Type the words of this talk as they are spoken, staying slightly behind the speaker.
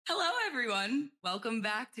everyone. Welcome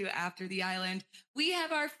back to After the Island. We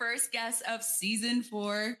have our first guest of season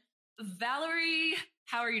 4, Valerie.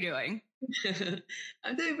 How are you doing?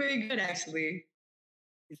 I'm doing very good, actually.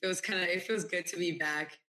 It feels good to be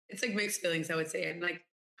back. It's like mixed feelings, I would say.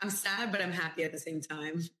 I'm sad, but I'm happy at the same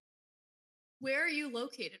time. Where are you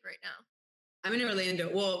located right now? I'm in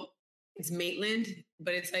Orlando. Well, it's Maitland,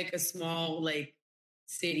 but it's like a small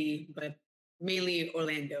city, but mainly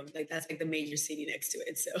Orlando. Like that's like the major city next to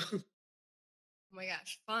it. So Oh my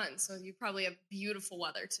gosh, fun. So you probably have beautiful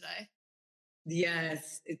weather today.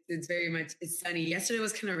 yes, it's very much, it's sunny. Yesterday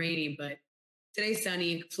was kind of rainy, but today's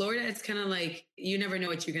sunny. Florida, it's kind of like, you never know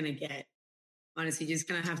what you're going to get. Honestly, you just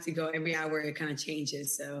kind of have to go every hour. It kind of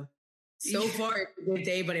changes. So far it's a good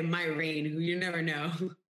day, but it might rain. You never know.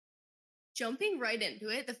 Jumping right into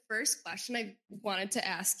it, the first question I wanted to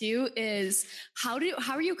ask you is how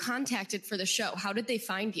are you contacted for the show? How did they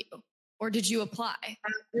find you? Or did you apply?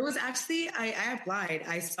 It was actually, I applied.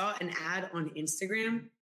 I saw an ad on Instagram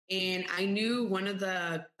and I knew one of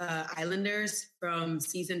the Islanders from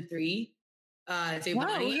season 3,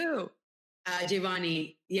 Giovanni. Wow,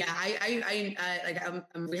 Giovanni. Yeah,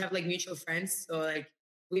 we have like mutual friends. So like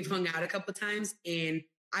we've hung out a couple times and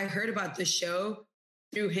I heard about the show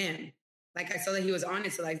through him. Like I saw that he was on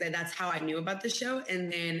it. So like that's how I knew about the show.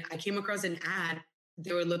 And then I came across an ad.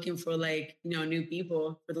 They were looking for new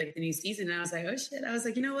people for like the new season. And I was like, oh shit. I was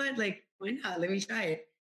like, you know what? Like, why not? Let me try it.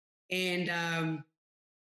 And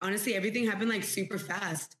honestly, everything happened like super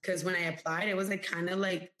fast. Cause when I applied, it was like kind of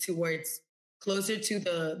like towards closer to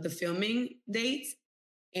the filming dates.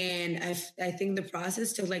 And I think the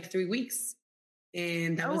process took like 3 weeks.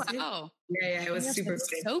 And that was it. Yeah, it was super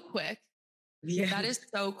quick. So quick. Yeah. That is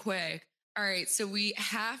so quick. All right, so we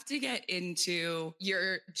have to get into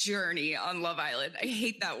your journey on Love Island. I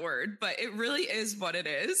hate that word, but it really is what it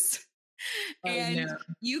is.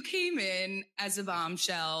 You came in as a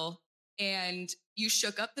bombshell and you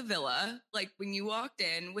shook up the villa. Like when you walked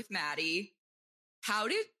in with Maddie, how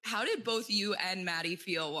did both you and Maddie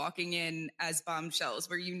feel walking in as bombshells?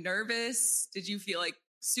 Were you nervous? Did you feel like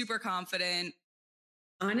super confident?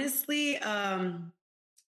 Honestly,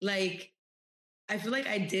 I feel like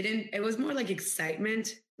it was more like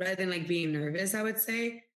excitement rather than like being nervous, I would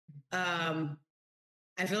say. I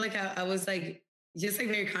feel like I was like, just like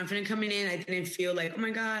very confident coming in. I didn't feel like, oh my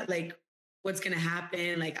God, like what's going to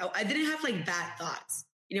happen? Like I didn't have like bad thoughts.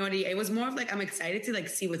 You know what? It was more of like, I'm excited to like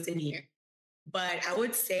see what's in here. But I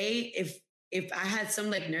would say if I had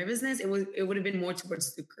some like nervousness, it would have been more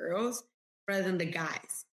towards the girls rather than the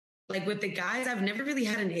guys. Like with the guys, I've never really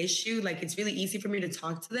had an issue. Like it's really easy for me to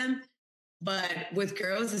talk to them. But with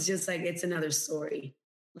girls, it's just like, it's another story.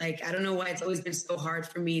 Like, I don't know why it's always been so hard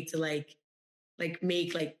for me to like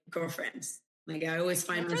make like girlfriends. Like I always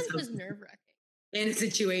find myself nerve-wracking in a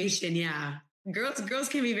situation. Yeah. Girls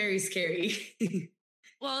can be very scary.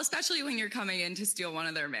 Well, especially when you're coming in to steal one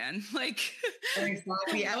of their men. Like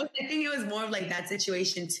exactly. I think it was more of like that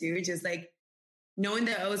situation too. Just like knowing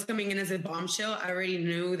that I was coming in as a bombshell, I already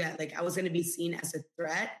knew that like I was going to be seen as a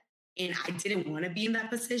threat. And I didn't want to be in that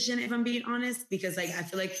position, if I'm being honest, because like I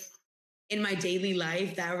feel like in my daily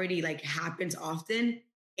life that already like happens often.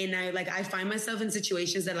 And I find myself in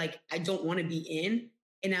situations that like I don't want to be in.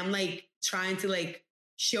 And I'm like trying to like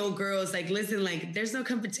show girls like, listen, like there's no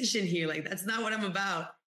competition here. Like that's not what I'm about.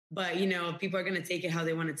 But people are going to take it how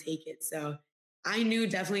they want to take it. So I knew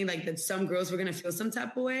definitely like that some girls were going to feel some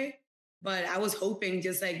type of way. But I was hoping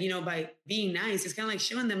just like, by being nice, it's kind of like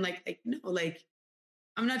showing them like, no, like,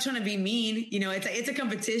 I'm not trying to be mean, it's a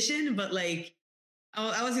competition, but like,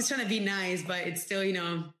 I was just trying to be nice, but it's still,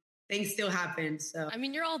 things still happen. So, I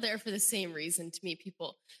mean, you're all there for the same reason to meet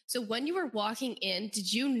people. So when you were walking in,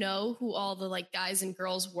 did you know who all the like guys and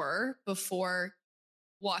girls were before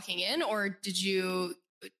walking in? Or did you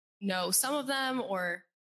know some of them so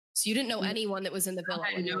you didn't know anyone that was in the villa?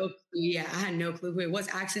 I had no clue who it was.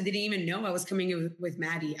 I actually didn't even know I was coming in with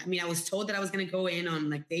Maddie. I mean, I was told that I was going to go in on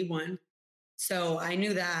like day 1. So I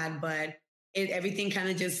knew that, but everything kind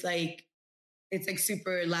of just like, it's like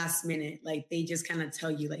super last minute. Like they just kind of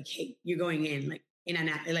tell you like, hey, you're going in like in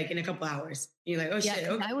a couple hours. And you're like, oh shit.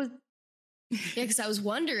 Okay. Because I was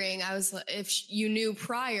wondering, if you knew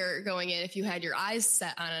prior going in, if you had your eyes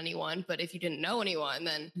set on anyone, but if you didn't know anyone,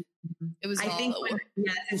 then it was. I think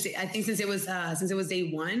since it was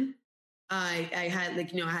day 1, I had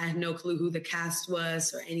I had no clue who the cast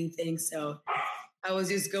was or anything. So I was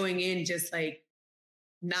just going in just like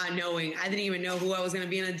not knowing. I didn't even know who I was going to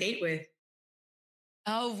be on a date with.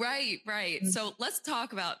 Oh, right. Mm-hmm. So let's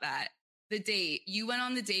talk about that. The date. You went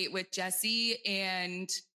on the date with Jesse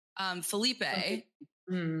and Felipe.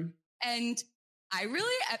 Mm-hmm. And I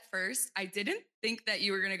really, at first, I didn't think that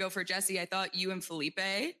you were going to go for Jesse. I thought you and Felipe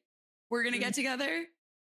were going to get together.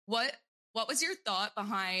 What was your thought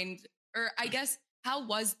behind, or I guess, how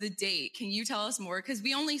was the date? Can you tell us more? Because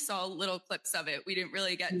we only saw little clips of it. We didn't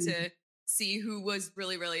really get to see who was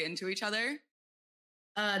really, really into each other.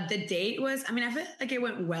 The date was, I mean, I feel like it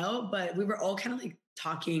went well, but we were all kind of like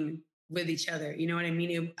talking with each other. You know what I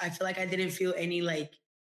mean? I feel like I didn't feel any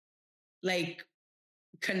like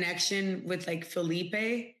connection with like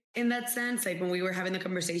Felipe in that sense. Like when we were having the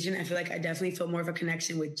conversation, I feel like I definitely felt more of a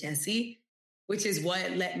connection with Jesse, which is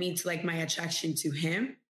what led me to like my attraction to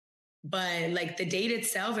him. But like the date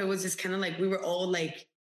itself, it was just kind of like we were all like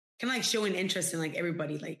kind of like showing interest in like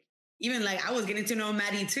everybody. Like even like I was getting to know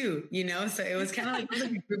Maddie too, you know? So it was kind of like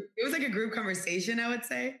it was like a group conversation, I would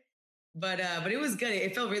say. But it was good.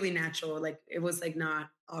 It felt really natural. Like it was like not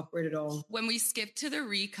awkward at all. When we skipped to the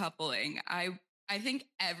recoupling, I think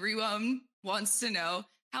everyone wants to know,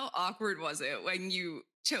 how awkward was it when you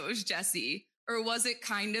chose Jesse? Or was it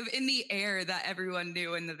kind of in the air that everyone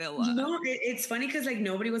knew in the villa? No, it's funny because like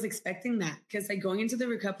nobody was expecting that. Because like going into the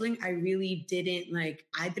recoupling, I really didn't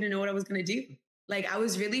know what I was going to do. Like I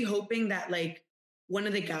was really hoping that like one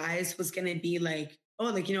of the guys was going to be like, oh,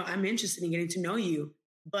 like, you know, I'm interested in getting to know you.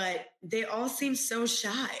 But they all seemed so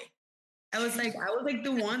shy. I was like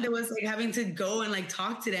the one that was like having to go and like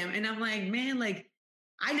talk to them. And I'm like, man, like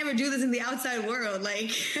I never do this in the outside world.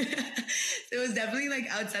 Like it was definitely like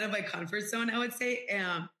outside of my comfort zone, I would say.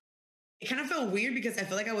 It kind of felt weird because I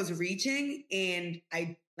felt like I was reaching and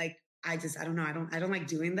I don't know. I don't like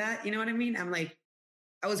doing that. You know what I mean? I'm like,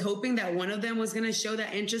 I was hoping that one of them was going to show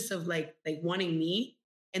that interest of like wanting me.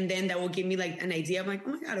 And then that will give me like an idea. I'm like,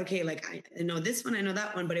 oh my God, okay. Like I know this one, I know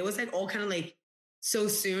that one, but it was like all kind of like so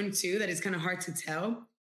soon too, that it's kind of hard to tell.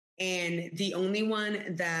 And the only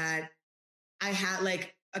one that I had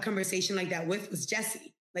like a conversation like that with was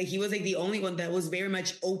Jesse. Like he was like the only one that was very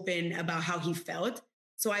much open about how he felt.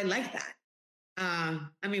 So I like that.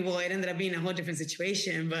 I mean, well, it ended up being a whole different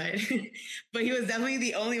situation, but but he was definitely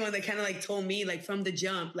the only one that kind of like told me like from the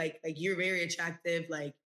jump, like you're very attractive.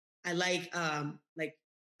 Like I like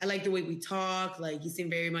the way we talk. Like you seem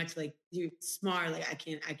very much like you're smart. Like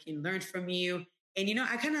I can learn from you. And you know,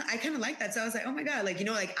 I kind of like that. So I was like, oh my God, like, you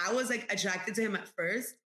know, like I was like attracted to him at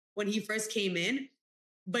first when he first came in,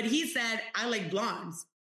 but he said I like blondes.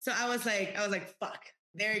 So I was like, fuck.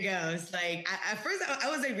 There it goes. Like at first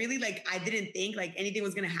I was like really like, I didn't think like anything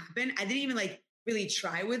was going to happen. I didn't even like really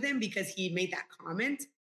try with him because he made that comment.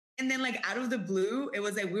 And then like out of the blue, it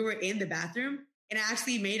was like, we were in the bathroom and I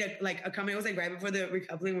actually made a comment. It was like right before the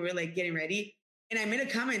recoupling, we were like getting ready. And I made a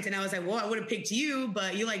comment and I was like, well, I would have picked you,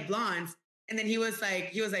 but you like blondes. And then he was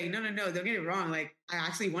like, no, don't get it wrong. Like, I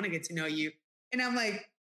actually want to get to know you. And I'm like,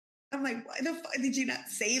 why the fuck did you not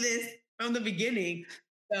say this from the beginning?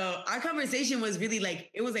 So our conversation was really like,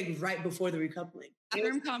 it was like right before the recoupling.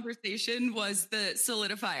 Bathroom conversation was the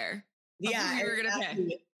solidifier. Yeah,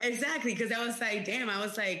 exactly. Because I was like, damn, I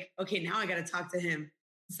was like, okay, now I got to talk to him.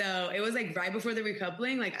 So it was like right before the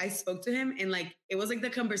recoupling, like I spoke to him and like, it was like the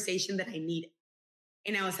conversation that I needed.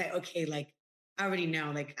 And I was like, okay, like, I already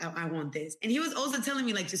know, like, I want this. And he was also telling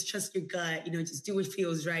me like, just trust your gut, you know, just do what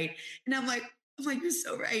feels right. And I'm like, you're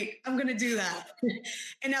so right. I'm going to do that.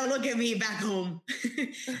 And now look at me back home.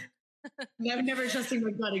 I'm never trusting my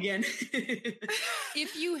gut again.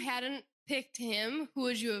 If you hadn't picked him, who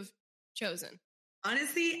would you have chosen?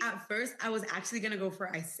 Honestly, at first, I was actually going to go for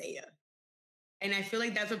Isaiah. And I feel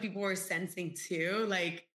like that's what people were sensing too.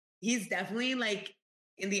 Like, he's definitely like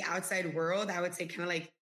in the outside world, I would say kind of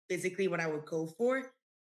like physically what I would go for.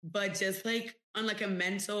 But just like on like a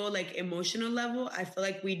mental, like emotional level, I feel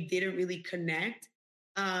like we didn't really connect.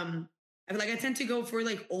 I feel like I tend to go for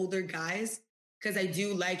like older guys because I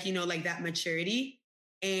do like, you know, like that maturity.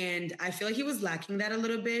 And I feel like he was lacking that a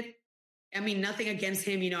little bit. I mean, nothing against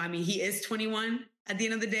him, you know, I mean, he is 21 at the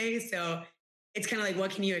end of the day. So it's kind of like,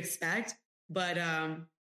 what can you expect? But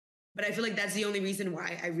I feel like that's the only reason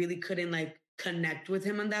why I really couldn't like connect with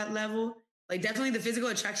him on that level. Like definitely the physical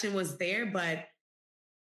attraction was there, but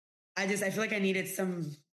I feel like I needed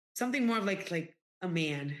something more of like a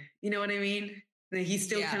man. You know what I mean? And he's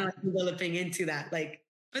still kind of like developing into that. Like,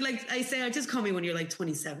 but like I say, just call me when you're like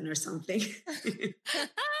 27 or something.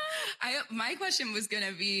 My question was going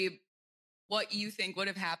to be what you think would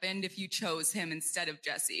have happened if you chose him instead of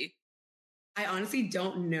Jesse. I honestly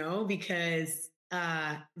don't know because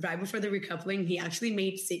right before the recoupling, he actually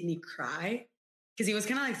made Sydney cry because he was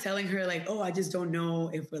kind of like telling her like, oh, I just don't know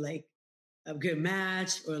if we're like a good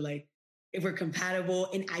match or like if we're compatible.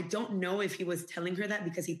 And I don't know if he was telling her that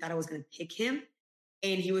because he thought I was going to pick him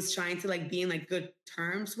and he was trying to like be in like good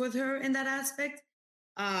terms with her in that aspect.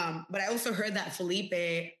 But I also heard that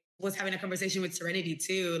Felipe was having a conversation with Serenity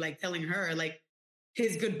too, like telling her like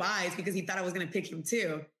his goodbyes because he thought I was going to pick him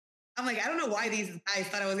too. I'm like, I don't know why these guys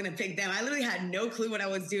thought I was going to pick them. I literally had no clue what I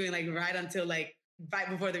was doing, like right until like right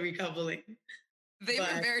before the recoupling. They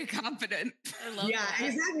were very confident. I love Yeah, that.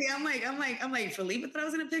 exactly. I'm like, Felipe thought I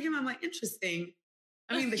was going to pick him. I'm like, interesting.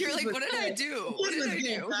 I mean, you're like, what did I do? What did I do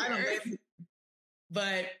here?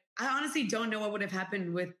 But I honestly don't know what would have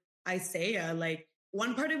happened with Isaiah. Like,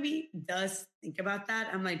 one part of me does think about that.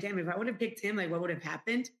 I'm like, damn, if I would have picked him, like, what would have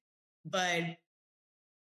happened? But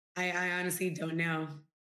I honestly don't know.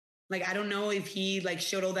 Like, I don't know if he like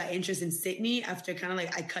showed all that interest in Sydney after kind of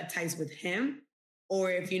like I cut ties with him,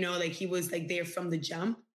 or if, you know, like he was like there from the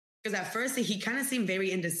jump. Because at first he kind of seemed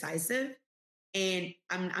very indecisive, and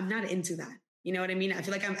I'm not into that. You know what I mean? I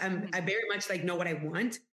feel like I very much like know what I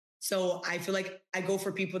want. So I feel like I go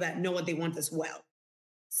for people that know what they want as well.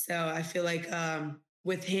 So I feel like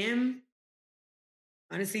with him,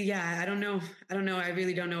 honestly, yeah, I don't know. I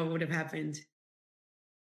really don't know what would have happened.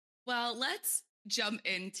 Well, let's jump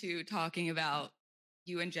into talking about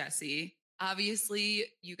you and Jesse. Obviously,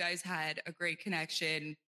 you guys had a great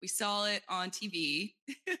connection. We saw it on TV.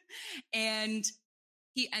 And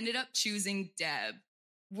he ended up choosing Deb.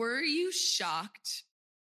 Were you shocked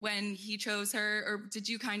when he chose her, or did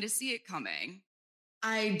you kind of see it coming?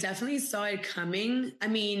 I definitely saw it coming. I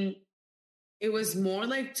mean, it was more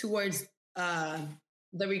like towards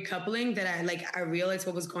the recoupling that I realized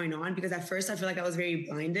what was going on, because at first I feel like I was very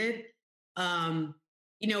blinded.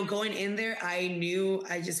 You know, going in there, I knew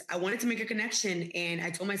I wanted to make a connection, and I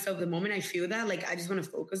told myself the moment I feel that, like, I just want to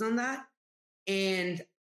focus on that. And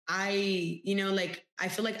you know, like, I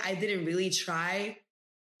feel like I didn't really try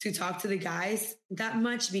to talk to the guys that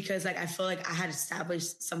much because like I feel like I had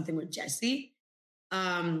established something with Jesse.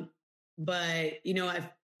 But you know,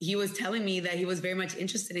 he was telling me that he was very much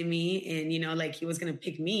interested in me, and you know, like he was gonna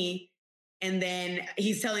pick me, and then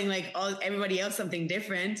he's telling like everybody else something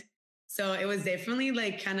different. So it was definitely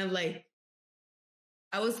like kind of like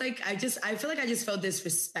I was like I feel like I just felt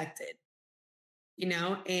disrespected, you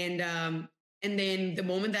know, and then the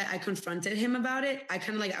moment that I confronted him about it, I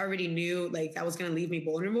kind of like already knew like that was gonna leave me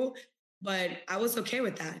vulnerable, but I was okay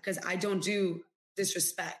with that because I don't do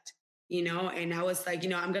disrespect, you know. And I was like, you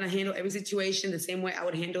know, I'm gonna handle every situation the same way I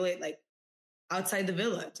would handle it like outside the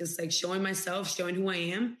villa, just like showing myself, showing who I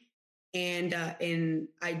am. And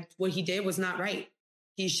what he did was not right.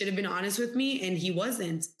 He should have been honest with me, and he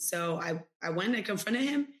wasn't. So I went and confronted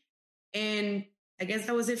him, and I guess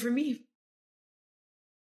that was it for me.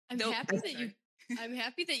 I'm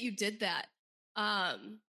happy that you did that.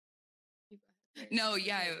 No,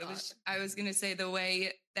 yeah, I was going to say the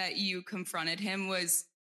way that you confronted him was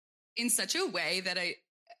in such a way that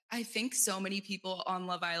I think so many people on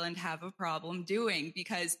Love Island have a problem doing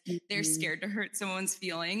because they're scared to hurt someone's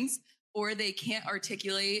feelings, or they can't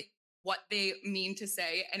articulate what they mean to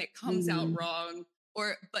say and it comes out wrong.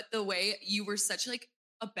 But the way you were such like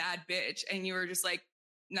a bad bitch, and you were just like,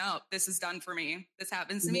 no, this is done for me. This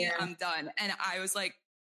happens to me. I'm done. And I was like,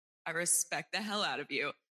 I respect the hell out of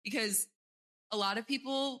you, because a lot of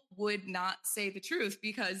people would not say the truth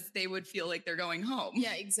because they would feel like they're going home.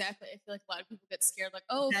 Yeah, exactly. I feel like a lot of people get scared, like,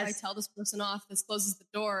 oh, if I tell this person off, this closes the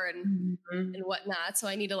door and whatnot. So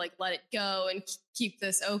I need to like let it go and keep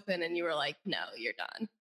this open. And you were like, no, you're done.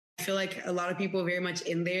 I feel like a lot of people very much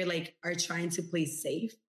in there like are trying to play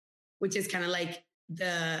safe, which is kind of like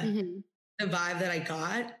the vibe that I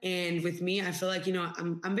got. And with me, I feel like, you know,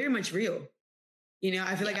 I'm very much real. You know,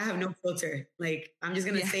 I feel like I have no filter. Like I'm just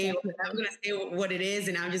gonna say what it is,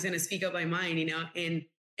 and I'm just gonna speak up my mind. You know, and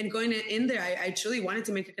going in there, I truly wanted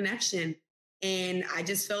to make a connection, and I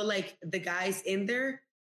just felt like the guys in there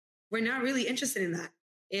were not really interested in that.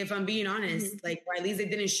 If I'm being honest, like, or at least they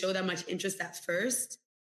didn't show that much interest at first,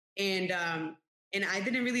 and I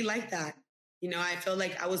didn't really like that. You know, I felt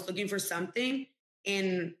like I was looking for something,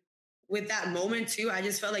 and with that moment too, I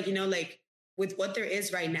just felt like, you know, like with what there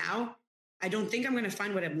is right now, I don't think I'm going to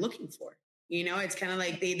find what I'm looking for. You know, it's kind of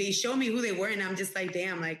like they show me who they were, and I'm just like,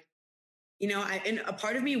 damn, like, you know, and a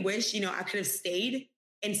part of me wish, you know, I could have stayed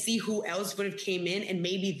and see who else would have came in, and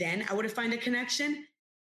maybe then I would have found a connection.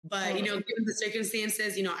 But, you know, given the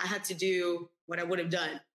circumstances, you know, I had to do what I would have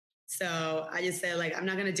done. So I just said, like, I'm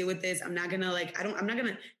not going to deal with this. I'm not going to like, I'm not going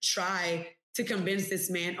to try to convince this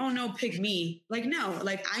man, oh no, pick me. Like, no,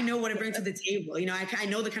 like I know what I bring to the table. You know, I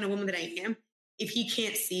know the kind of woman that I am. If he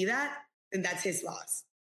can't see that, then that's his loss.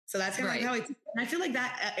 So that's kind of like how and I feel like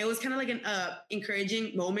that it was kind of like an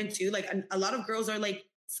encouraging moment too. Like a lot of girls are like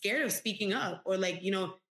scared of speaking up, or like, you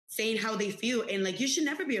know, saying how they feel. And like, you should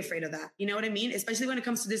never be afraid of that. You know what I mean? Especially when it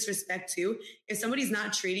comes to disrespect too. If somebody's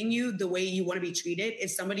not treating you the way you want to be treated,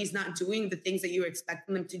 if somebody's not doing the things that you're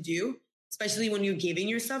expecting them to do, especially when you're giving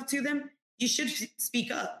yourself to them, you should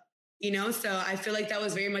speak up, you know? So I feel like that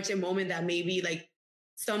was very much a moment that maybe like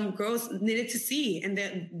some girls needed to see and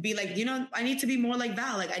then be like, you know, I need to be more like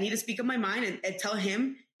Val. Like, I need to speak up my mind and tell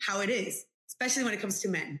him how it is, especially when it comes to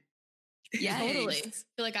men. Yeah, totally. I feel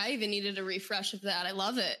like I even needed a refresh of that. I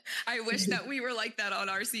love it. I wish that we were like that on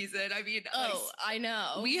our season. I mean, I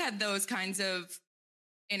know. We had those kinds of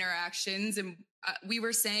interactions, and we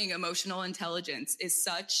were saying emotional intelligence is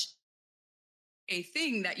such a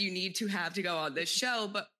thing that you need to have to go on this show.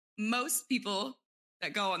 But most people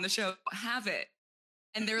that go on the show have it,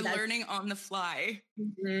 and they're learning on the fly.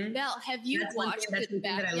 Mm-hmm. Val, have you watched it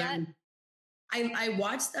back yet? I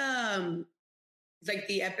watched like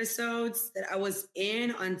the episodes that I was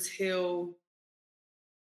in until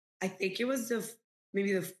I think it was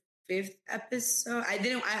maybe the 5th episode.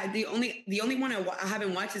 The only one I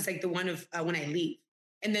haven't watched is like the one of When I Leave.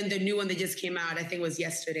 And then the new one that just came out, I think was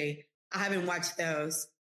yesterday. I haven't watched those.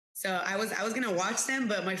 So I was going to watch them,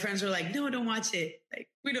 but my friends were like, no, don't watch it. Like,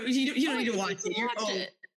 you don't need to watch it. You're old.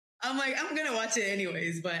 I'm like, I'm going to watch it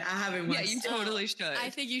anyways, but I haven't watched it. Yeah, you totally should.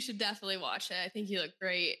 I think you should definitely watch it. I think you look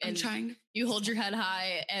great. And I'm trying. You hold your head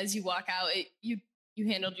high as you walk out. You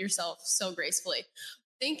handled yourself so gracefully.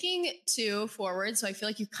 Thinking too forward, so I feel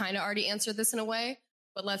like you kind of already answered this in a way,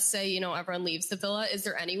 but let's say, you know, everyone leaves the villa. Is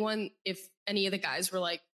there anyone, if any of the guys were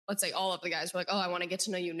like, let's say all of the guys were like, oh, I want to get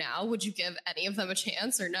to know you now, would you give any of them a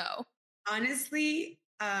chance or no? Honestly,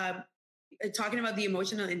 talking about the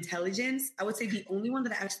emotional intelligence, I would say the only one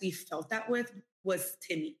that I actually felt that with was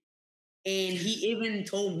Timmy. And he even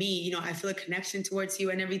told me, you know, I feel a connection towards you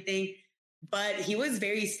and everything. But he was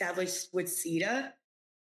very established with Sita,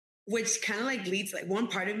 which kind of like leads, like one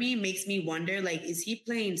part of me makes me wonder, like, is he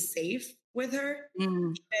playing safe with her?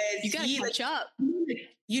 You gotta catch up.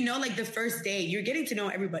 You know, like the first day, you're getting to know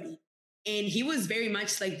everybody. And he was very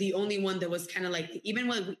much like the only one that was kind of like, even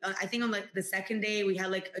when I think on like the second day we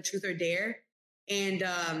had like a truth or dare, and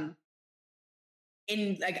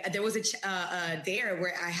like there was a dare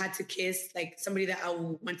where I had to kiss like somebody that I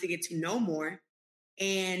want to get to know more,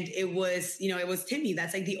 and it was, you know, it was Timmy.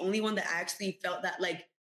 That's like the only one that I actually felt that like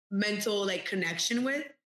mental like connection with,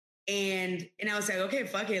 and I was like, okay,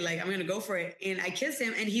 fuck it, like I'm gonna go for it, and I kissed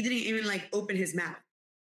him, and he didn't even like open his mouth.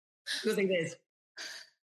 He was like this.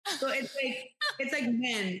 So it's like,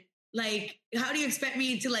 man, like, how do you expect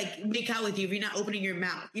me to like make out with you if you're not opening your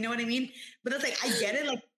mouth? You know what I mean? But that's like, I get it,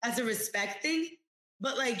 like as a respect thing,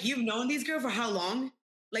 but like, you've known these girls for how long?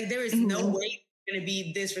 Like, there is no way you're going to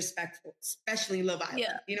be disrespectful, especially Love Island.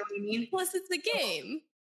 Yeah. You know what I mean? Plus it's a game.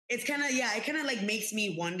 So it's kind of, yeah, it kind of like makes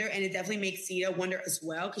me wonder, and it definitely makes Sita wonder as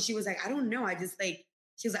well. Cause she was like, I don't know. I just like,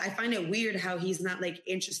 she was like, I find it weird how he's not like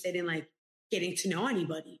interested in like getting to know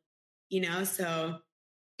anybody, you know? So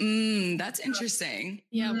that's interesting.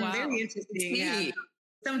 Yeah, wow. Very interesting. Yeah.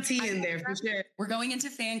 Some tea in there for sure. We're going into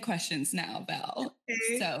fan questions now, Val.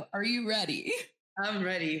 Okay. So are you ready? I'm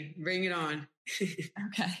ready. Bring it on.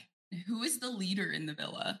 Okay. Who is the leader in the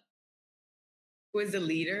villa? Who is the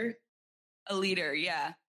leader? A leader,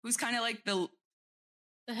 yeah. Who's kind of like the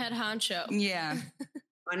head honcho. Yeah.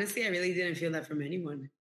 Honestly, I really didn't feel that from anyone.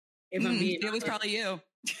 If I'm being honest. Was probably you.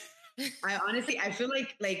 I feel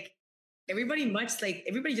like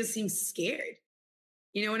everybody just seems scared.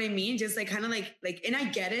 You know what I mean? Just like kind of like, and I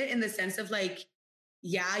get it in the sense of like,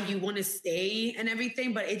 yeah, you want to stay and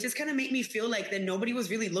everything, but it just kind of made me feel like that nobody was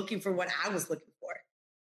really looking for what I was looking for.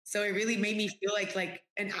 So it really made me feel like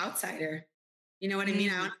an outsider. You know what I mean?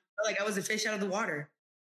 I felt like I was a fish out of the water.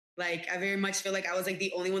 Like, I very much feel like I was like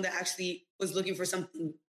the only one that actually was looking for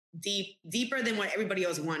something deeper than what everybody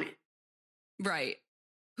else wanted. Right.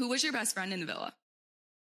 Who was your best friend in the villa?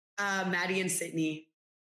 Maddie and Sydney,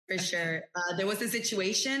 for sure. There was a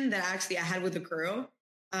situation that actually I had with a girl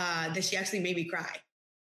that she actually made me cry.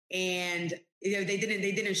 And you know, they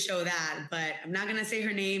didn't show that, but I'm not going to say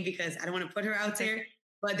her name because I don't want to put her out there.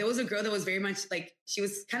 But there was a girl that was very much like, she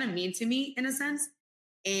was kind of mean to me in a sense.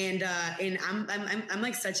 And I'm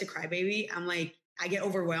like such a crybaby. I'm like, I get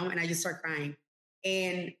overwhelmed and I just start crying.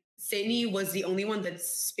 And Sydney was the only one that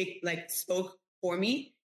spoke for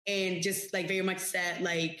me and just like very much said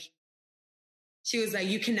like, she was like,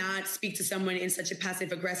 you cannot speak to someone in such a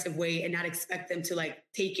passive aggressive way and not expect them to like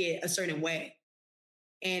take it a certain way.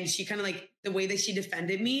 And she kind of like, the way that she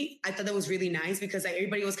defended me, I thought that was really nice because like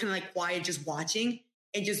everybody was kind of like quiet, just watching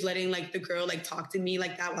and just letting like the girl like talk to me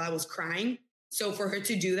like that while I was crying. So for her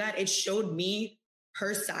to do that, it showed me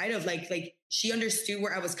her side of like she understood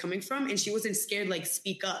where I was coming from and she wasn't scared, like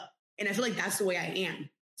speak up. And I feel like that's the way I am.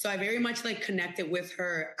 So I very much like connected with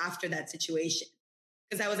her after that situation.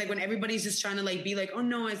 Because I was like, when everybody's just trying to like be like, oh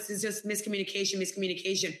no, it's just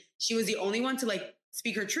miscommunication. She was the only one to like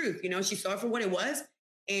speak her truth. She saw it for what it was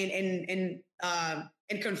and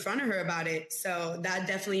confronted her about it. So that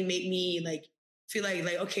definitely made me like feel like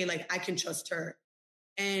okay, like I can trust her.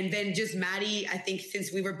 And then just Maddie, I think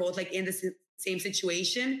since we were both like in the same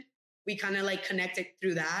situation, we kind of like connected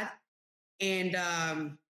through that. And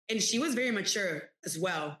she was very mature as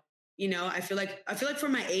well. I feel like for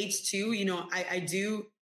my age too, I do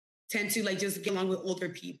tend to like just get along with older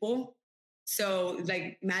people. So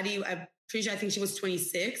like Maddie, I'm pretty sure I think she was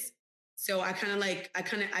 26. So I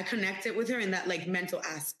connected with her in that like mental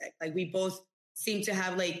aspect. Like we both seem to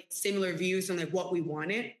have like similar views on like what we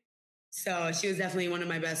wanted. So she was definitely one of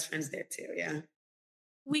my best friends there too. Yeah.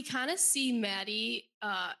 We kind of see Maddie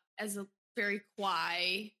as a very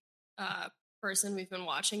quiet person we've been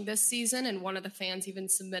watching this season. And one of the fans even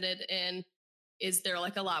submitted in, is there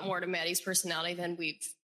like a lot more to Maddie's personality than we've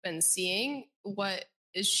been seeing? What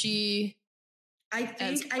is she? I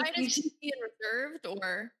think she's reserved,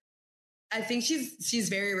 or I think she's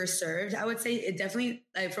very reserved. I would say it definitely,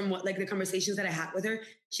 like, from what like the conversations that I had with her,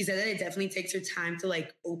 she said that it definitely takes her time to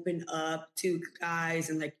like open up to guys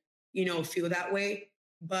and like, feel that way.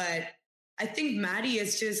 But I think Maddie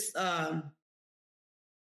is just,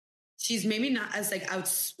 she's maybe not as like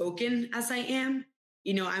outspoken as I am.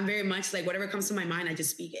 I'm very much like whatever comes to my mind, I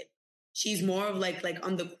just speak it. She's more of like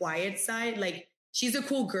on the quiet side. Like she's a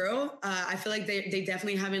cool girl. I feel like they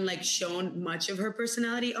definitely haven't like shown much of her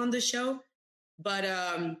personality on the show, but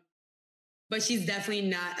she's definitely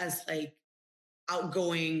not as like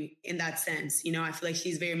outgoing in that sense. I feel like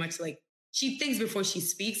she's very much like, she thinks before she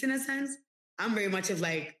speaks in a sense. I'm very much of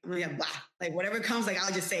like, I'm like, blah, like whatever comes, like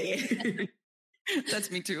I'll just say it.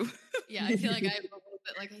 That's me too. Yeah, I feel like I have a little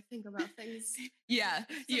bit like I think about things. Yeah,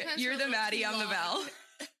 you're the Maddie, I'm the Val.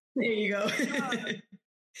 There you go.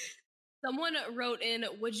 Someone wrote in,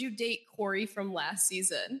 would you date Corey from last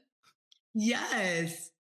season?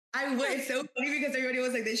 Yes. I would. It's so funny because everybody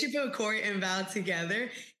was like, they should put Corey and Val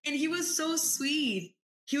together. And he was so sweet.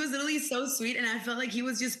 He was literally so sweet. And I felt like he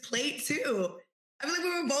was just played too. I feel like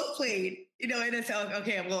we were both played, and it's like,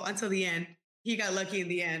 okay, well, until the end. He got lucky in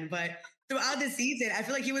the end. But throughout the season, I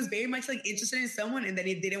feel like he was very much like interested in someone, and then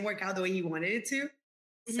it didn't work out the way he wanted it to.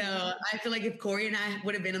 Mm-hmm. So I feel like if Corey and I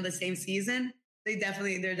would have been on the same season, there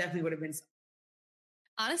definitely would have been some.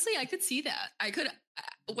 Honestly, I could see that. I could.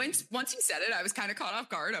 Once you said it, I was kind of caught off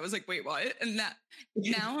guard. I was like, wait, what? And now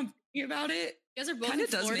I'm thinking about it. You guys are both kind in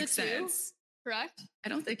of does Florida make sense. Too, correct? I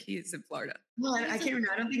don't think he's in Florida. No, I can't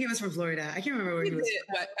remember. I don't think he was from Florida. I can't remember where he was.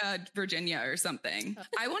 Virginia or something.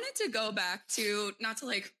 I wanted to go back to, not to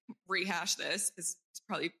like rehash this, because it's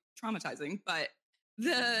probably traumatizing, but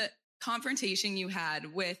the confrontation you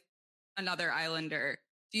had with another Islander,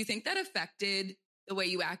 do you think that affected the way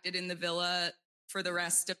you acted in the villa for the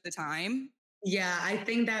rest of the time? Yeah, I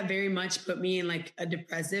think that very much put me in like a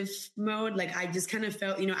depressive mode. Like I just kind of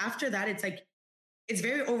felt, after that, it's like, it's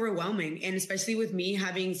very overwhelming. And especially with me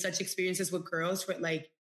having such experiences with girls where like,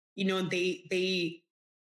 they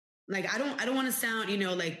like, I don't want to sound,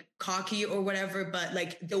 like cocky or whatever, but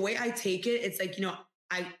like the way I take it, it's like,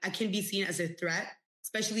 I can be seen as a threat,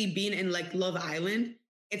 especially being in like Love Island.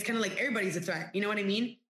 It's kind of like everybody's a threat. You know what I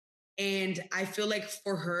mean? And I feel like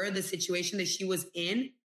for her, the situation that she was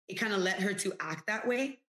in, it kind of led her to act that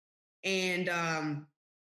way. And I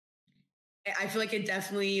feel like it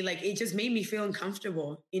definitely, like, it just made me feel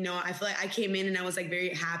uncomfortable. I feel like I came in and I was like very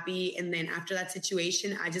happy. And then after that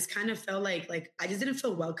situation, I just kind of felt like I just didn't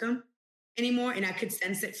feel welcome anymore. And I could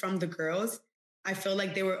sense it from the girls. I feel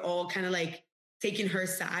like they were all kind of like taking her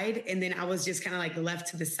side. And then I was just kind of like left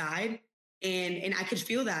to the side. And I could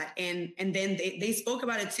feel that. And then they spoke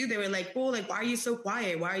about it too. They were like, well, like, why are you so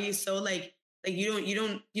quiet? Why are you so like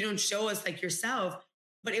you don't show us like yourself?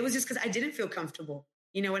 But it was just because I didn't feel comfortable.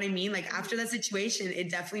 You know what I mean? Like after that situation, it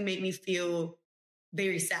definitely made me feel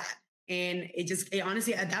very sad. And it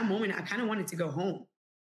honestly, at that moment, I kind of wanted to go home.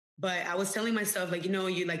 But I was telling myself, like, you're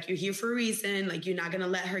here for a reason. Like, you're not going to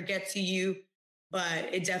let her get to you.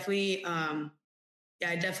 But it definitely,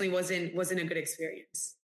 it definitely wasn't a good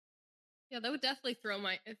experience. Yeah, that would definitely throw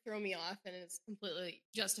me off, and it's completely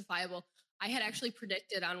justifiable. I had actually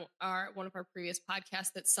predicted on one of our previous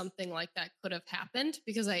podcasts that something like that could have happened,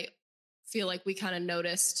 because I feel like we kind of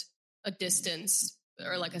noticed a distance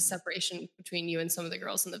or like a separation between you and some of the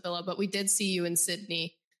girls in the villa, but we did see you and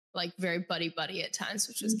Sydney like very buddy at times,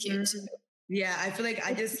 which was cute too. Yeah, I feel like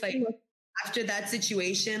I just like after that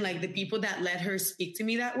situation, like the people that let her speak to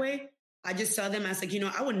me that way, I just saw them as like,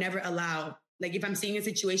 I would never allow like if I'm seeing a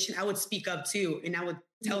situation, I would speak up too. And I would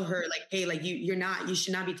tell her like, hey, like you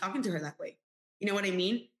should not be talking to her that way. You know what I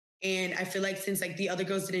mean? And I feel like since like the other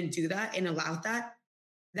girls didn't do that and allowed that,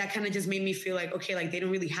 that kind of just made me feel like, okay, like they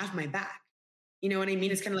don't really have my back. You know what I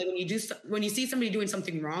mean? It's kind of like when you see somebody doing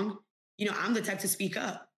something wrong, you know, I'm the type to speak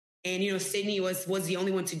up. And, you know, Sydney was the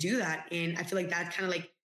only one to do that. And I feel like that kind of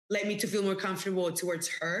like led me to feel more comfortable towards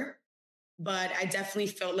her. But I definitely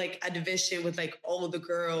felt like a division with like all of the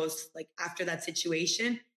girls, like after that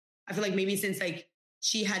situation. I feel like maybe since like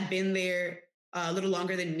she had been there a little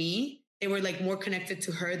longer than me, they were like more connected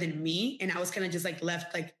to her than me. And I was kind of just like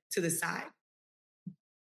left like to the side.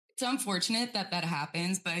 It's unfortunate that that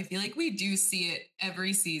happens, but I feel like we do see it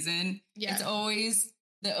every season. Yeah. It's always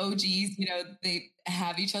the OGs, you know, they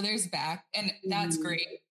have each other's back, and that's great.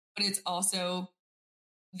 But it's also,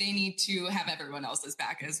 they need to have everyone else's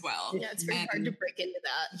back as well. Yeah, it's very hard to break into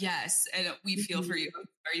that. Yes, and we feel for you,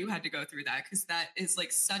 or you had to go through that, because that is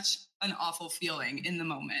like such an awful feeling in the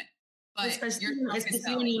moment. But especially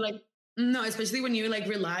when you like, no, especially when you like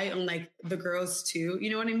rely on like the girls too.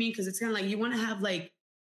 You know what I mean? Because it's kind of like you want to have like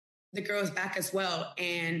the girls back as well.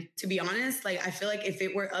 And to be honest, like I feel like if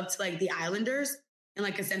it were up to like the Islanders, and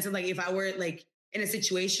like a sense of like if I were like in a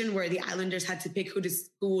situation where the Islanders had to pick who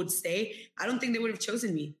would stay, I don't think they would have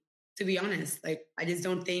chosen me, to be honest. Like I just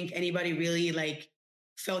don't think anybody really like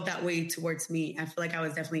felt that way towards me. I feel like I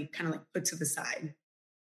was definitely kind of like put to the side.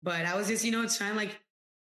 But I was just, you know, trying like,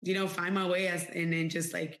 you know, find my way and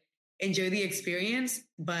just like enjoy the experience.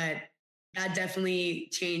 But that definitely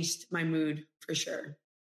changed my mood for sure.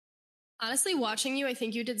 Honestly, watching you, I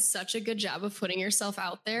think you did such a good job of putting yourself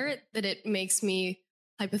out there that it makes me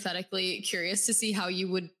hypothetically curious to see how you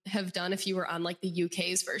would have done if you were on like the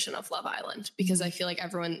UK's version of Love Island, because I feel like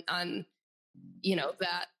everyone on, you know,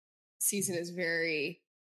 that season is very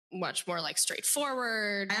much more like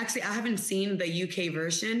straightforward. I haven't seen the UK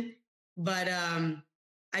version, but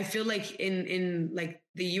I feel like in like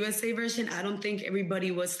the USA version, I don't think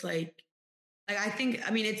everybody was like I think,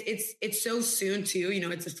 I mean, it's so soon too, you know,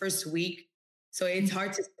 it's the first week. So it's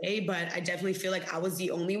hard to say, but I definitely feel like I was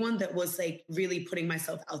the only one that was like really putting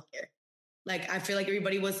myself out there. Like, I feel like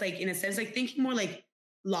everybody was like, in a sense, like thinking more like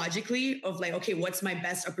logically of like, okay, what's my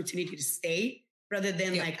best opportunity to stay rather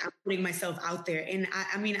than like I'm putting myself out there. And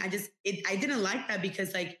I mean, I didn't like that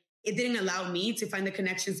because like it didn't allow me to find the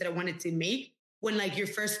connections that I wanted to make when like your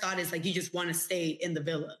first thought is like, you just want to stay in the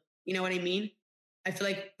villa. You know what I mean? I feel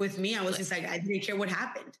like with me, I was just like, I didn't care what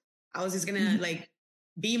happened. I was just going to like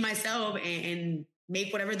be myself and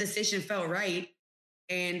make whatever decision felt right.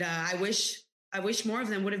 And I wish more of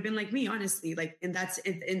them would have been like me, honestly, like in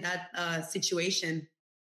that situation.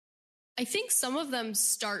 I think some of them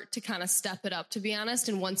start to kind of step it up, to be honest.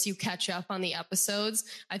 And once you catch up on the episodes,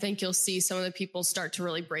 I think you'll see some of the people start to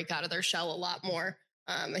really break out of their shell a lot more.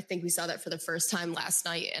 I think we saw that for the first time last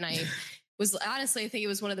night. And I I think it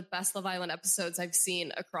was one of the best Love Island episodes I've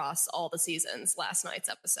seen across all the seasons. Last night's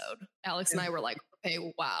episode, Alex and I were like, okay,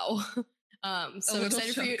 wow. So I'm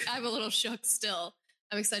excited for you. I'm a little shook still.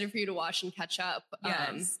 I'm excited for you to watch and catch up.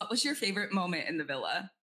 Yes. What was your favorite moment in the villa?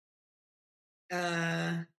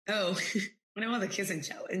 When I won the kissing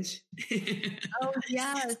challenge. Oh,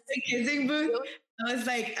 yes. The kissing booth. I was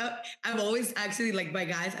like, I've always actually, like, by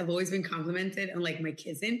guys, I've always been complimented on like my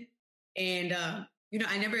kissing. And, you know,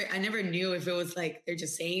 I never knew if it was like, they're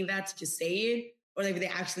just saying that to just say it or like they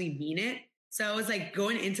actually mean it. So I was like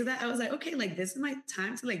going into that, I was like, okay, like this is my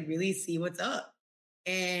time to like really see what's up.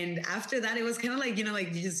 And after that, it was kind of like, you know,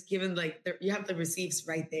 like you just given like, you have the receipts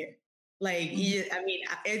right there. Like,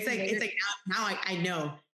 it's like now I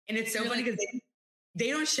know. And it's so funny because they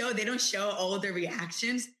don't show all their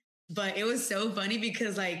reactions, but it was so funny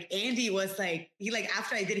because like Andy was like, he like,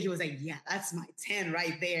 after I did it, he was like, yeah, that's my 10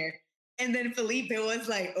 right there. And then Felipe was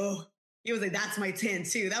like, oh, he was like, that's my 10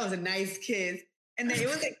 too. That was a nice kiss. And then it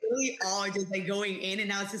was like really all just like going in. And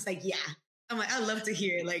now it's just like, yeah. I'm like, I love to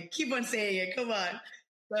hear it. Like, keep on saying it. Come on.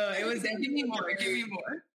 So it was give me more.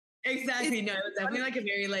 Exactly. No, it was definitely like a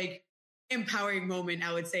very like empowering moment,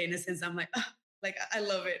 I would say, in a sense. I'm like, oh, like, I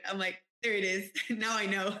love it. I'm like, there it is. Now I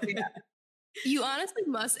know. Yeah. You honestly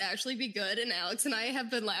must actually be good. And Alex and I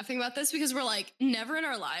have been laughing about this because we're like, never in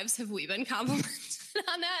our lives have we been complimented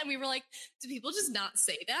on that. And we were like, do people just not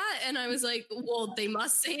say that? And I was like, well, they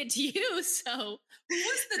must say it to you. So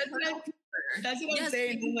that's what I'm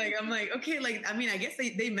saying. I'm like, okay, like, I mean, I guess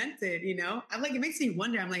they meant it, you know? I'm like, it makes me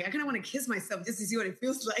wonder. I'm like, I kind of want to kiss myself just to see what it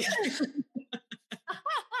feels like.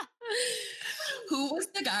 Who was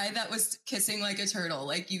the guy that was kissing like a turtle?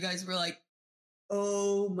 Like you guys were like,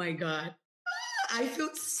 oh my God. I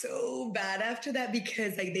felt so bad after that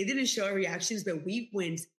because like they didn't show our reactions, but we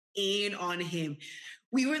went in on him.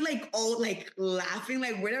 We were like all like laughing,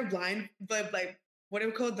 like we're not blind, but like what do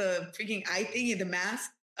we call the freaking eye thing, the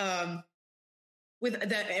mask? With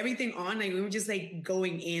the everything on, like we were just like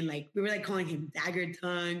going in, like we were like calling him dagger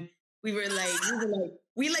tongue. We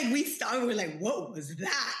stopped. We were like, what was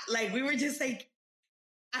that? Like we were just like,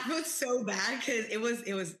 I felt so bad because it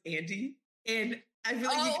was Andy, and I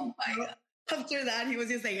feel like after that he was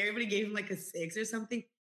just like everybody gave him like a 6 or something,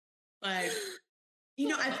 but I feel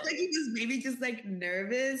like he was maybe just like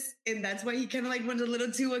nervous, and that's why he kind of like went a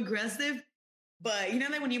little too aggressive. But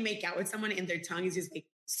like when you make out with someone and their tongue is just like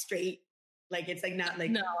straight. Like it's like not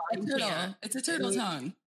like it's a turtle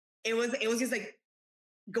tongue. It was just like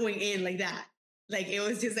going in like that. Like it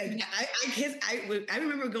was just like I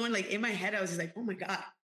remember going like in my head. I was just like, oh my god.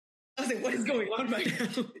 I was like, what is going on right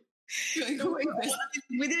now?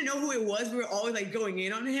 We didn't know who it was. We were all like going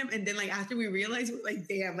in on him, and then like after we realized, we were like,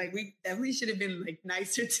 damn, like we definitely should have been like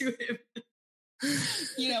nicer to him.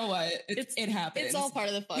 You know what? It happens. It's all part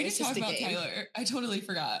of the fun. We just talked about game. Tyler. I totally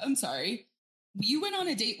forgot. I'm sorry. You went on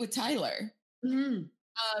a date with Tyler.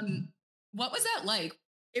 Mm-hmm. What was that like?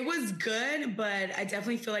 It was good, but I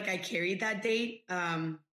definitely feel like I carried that date.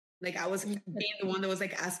 Like I was being the one that was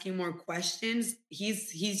like asking more questions.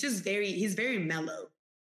 He's very mellow.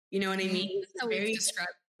 You know what I mean? He's very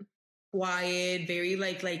quiet, very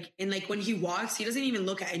like, and like when he walks, he doesn't even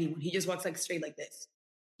look at anyone. He just walks like straight like this.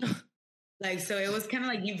 Like, so it was kind of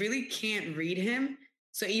like, you really can't read him.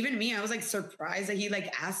 So even me, I was like surprised that he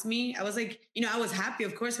like asked me. I was like, I was happy,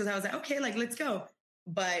 of course, because I was like, okay, like, let's go.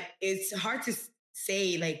 But it's hard to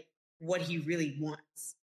say like what he really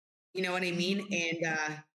wants. You know what I mean?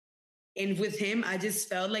 And with him, I just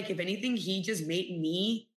felt like if anything, he just made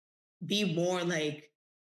me be more like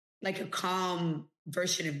a calm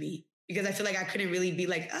version of me, because I feel like I couldn't really be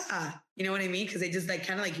like, you know what I mean? Because it just like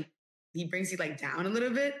kind of like he brings you like down a little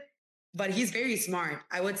bit. But he's very smart.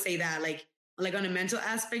 I would say that like on a mental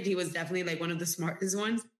aspect, he was definitely like one of the smartest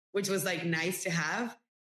ones, which was like nice to have.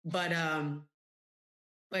 But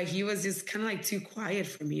he was just kind of like too quiet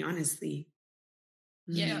for me, honestly.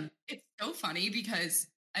 Yeah, it's so funny because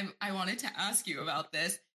I wanted to ask you about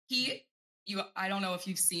this. I don't know if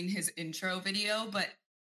you've seen his intro video, but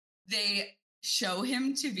they show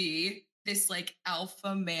him to be this like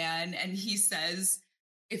alpha man, and he says,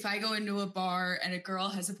 if I go into a bar and a girl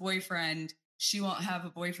has a boyfriend, she won't have a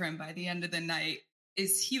boyfriend by the end of the night.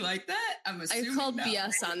 Is he like that? I'm assuming I called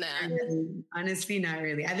BS on that. Honestly, not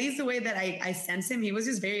really. At least the way that I sense him, he was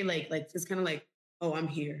just very like just kind of like, oh, I'm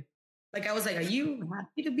here. Like, I was like, are you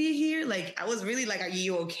happy to be here? Like, I was really like, are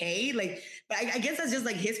you okay? Like, but I guess that's just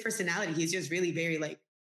like his personality. He's just really very like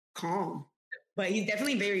calm, but he's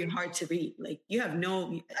definitely very hard to read. Like, you have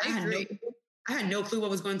I had no clue what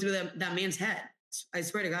was going through that man's head. I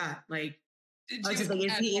swear to God. Like, I was just like,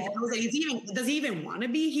 does he even want to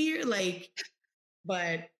be here? Like,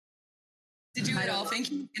 but did you at all think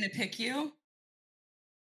he was going to pick you?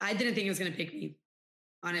 I didn't think he was going to pick me.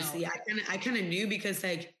 Honestly, no. I kind of knew, because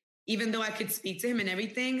like, even though I could speak to him and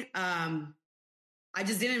everything, I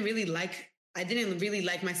didn't really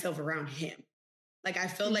like myself around him. Like, I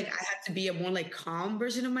felt like I had to be a more like calm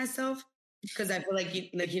version of myself, because I feel like,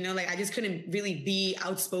 I just couldn't really be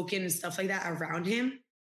outspoken and stuff like that around him.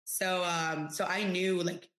 So I knew,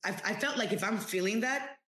 like, I felt like if I'm feeling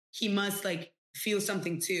that, he must like feel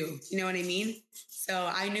something too. You know what I mean? So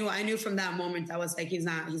I knew from that moment, I was like, he's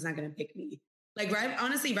not going to pick me. Like,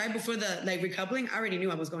 right before the like recoupling, I already knew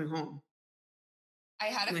I was going home. I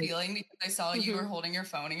had a feeling because I saw you were holding your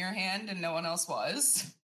phone in your hand and no one else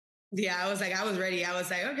was. Yeah, I was ready. I was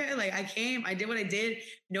like, okay, like I came, I did what I did.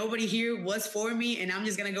 Nobody here was for me, and I'm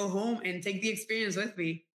just going to go home and take the experience with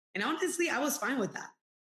me. And honestly, I was fine with that.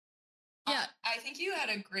 Yeah, I think you had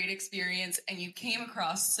a great experience and you came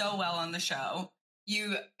across so well on the show.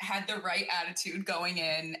 You had the right attitude going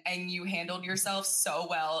in and you handled yourself so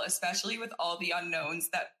well, especially with all the unknowns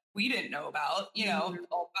that we didn't know about,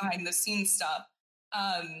 all behind the scenes stuff.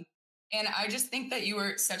 And I just think that you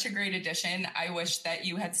were such a great addition. I wish that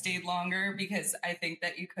you had stayed longer, because I think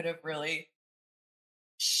that you could have really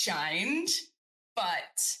shined,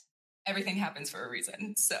 but everything happens for a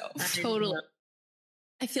reason. So totally.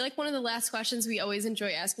 I feel like one of the last questions we always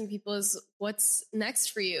enjoy asking people is, what's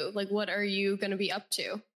next for you? Like, what are you going to be up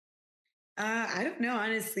to? I don't know.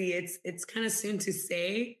 Honestly, it's kind of soon to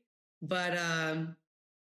say, but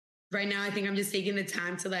right now I think I'm just taking the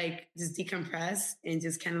time to like just decompress and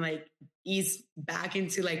just kind of like ease back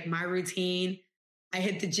into like my routine. I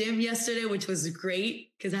hit the gym yesterday, which was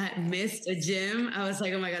great because I had missed a gym. I was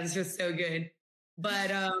like, oh my God, this was so good.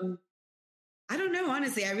 But I don't know,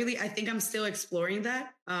 honestly. I think I'm still exploring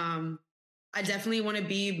that. I definitely want to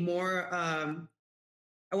be more,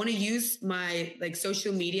 I want to use my like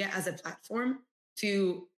social media as a platform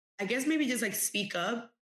to, I guess maybe just like speak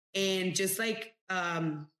up and just like,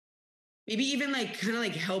 maybe even like kind of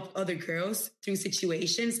like help other girls through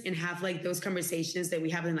situations and have like those conversations that we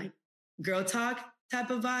have in like girl talk type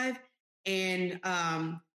of vibe. And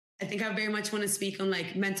I think I very much want to speak on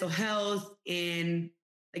like mental health and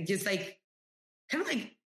like just like kind of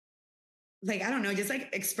like I don't know, just like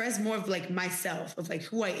express more of like myself, of like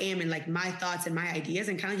who I am and like my thoughts and my ideas,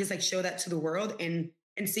 and kind of just like show that to the world and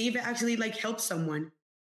see if it actually like helps someone.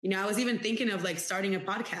 You know, I was even thinking of like starting a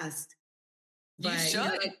podcast, You but should. you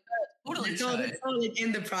know, Totally that's should. all like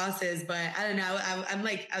in the process. But I don't know. I'm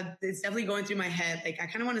like, it's definitely going through my head. Like, I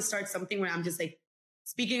kind of want to start something where I'm just like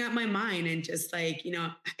speaking out my mind and just like, you know,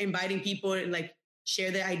 inviting people and like share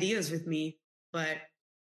their ideas with me. But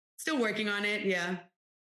still working on it. Yeah.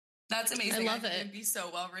 That's amazing. I love it. You'd be so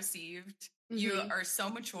well received. Mm-hmm. You are so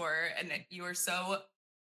mature and you are so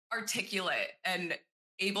articulate and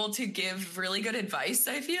able to give really good advice,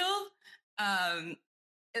 I feel.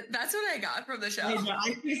 That's what I got from the show.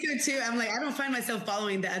 I think so too. I'm like, I don't find myself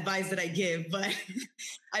following the advice that I give, but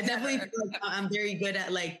I definitely feel like I'm very good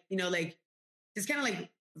at like, you know, like just kind of like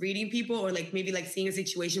reading people or like maybe like seeing a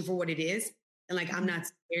situation for what it is. And like, I'm not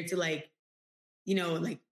scared to like, you know,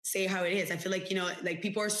 like say how it is. I feel like, you know, like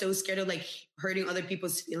people are so scared of like hurting other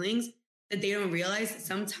people's feelings that they don't realize that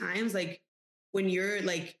sometimes like when you're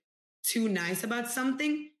like too nice about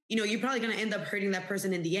something, you know, you're probably going to end up hurting that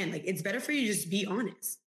person in the end. Like it's better for you to just be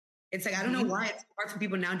honest. It's like, I don't know why it's hard for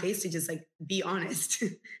people nowadays to just like be honest,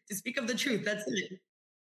 to speak of the truth. That's it.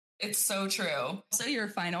 It's so true. So your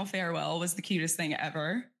final farewell was the cutest thing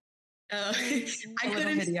ever. I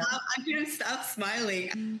couldn't stop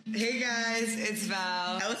smiling. Hey guys, it's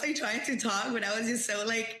Val. I was like trying to talk, but I was just so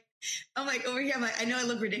like, I'm like over here. I'm like, I know I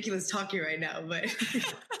look ridiculous talking right now, but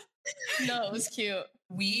no, it was cute.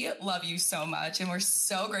 We love you so much and we're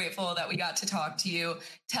so grateful that we got to talk to you.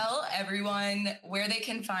 Tell everyone where they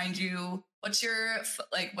can find you. What's your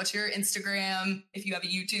Instagram? If you have a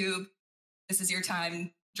YouTube, this is your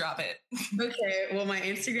time. Drop it. Okay. Well, my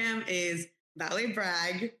Instagram is Valerie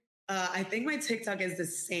Bragg. I think my TikTok is the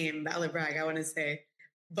same, Valerie Bragg, I want to say.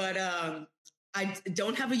 But I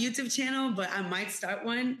don't have a YouTube channel, but I might start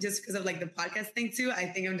one just because of like the podcast thing too. I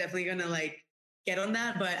think I'm definitely going to like get on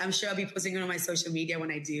that, but I'm sure I'll be posting it on my social media when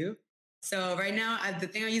I do. So right now, the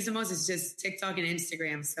thing I use the most is just TikTok and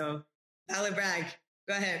Instagram. So Valerie Bragg,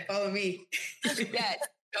 go ahead, follow me. Yes,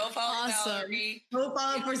 go follow Valerie. Go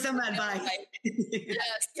follow for some advice.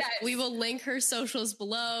 Yes, we will link her socials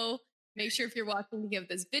below. Make sure if you're watching to give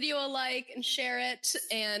this video a like and share it.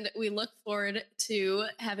 And we look forward to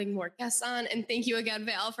having more guests on. And thank you again,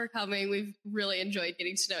 Val, for coming. We've really enjoyed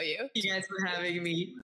getting to know you. You guys for having me.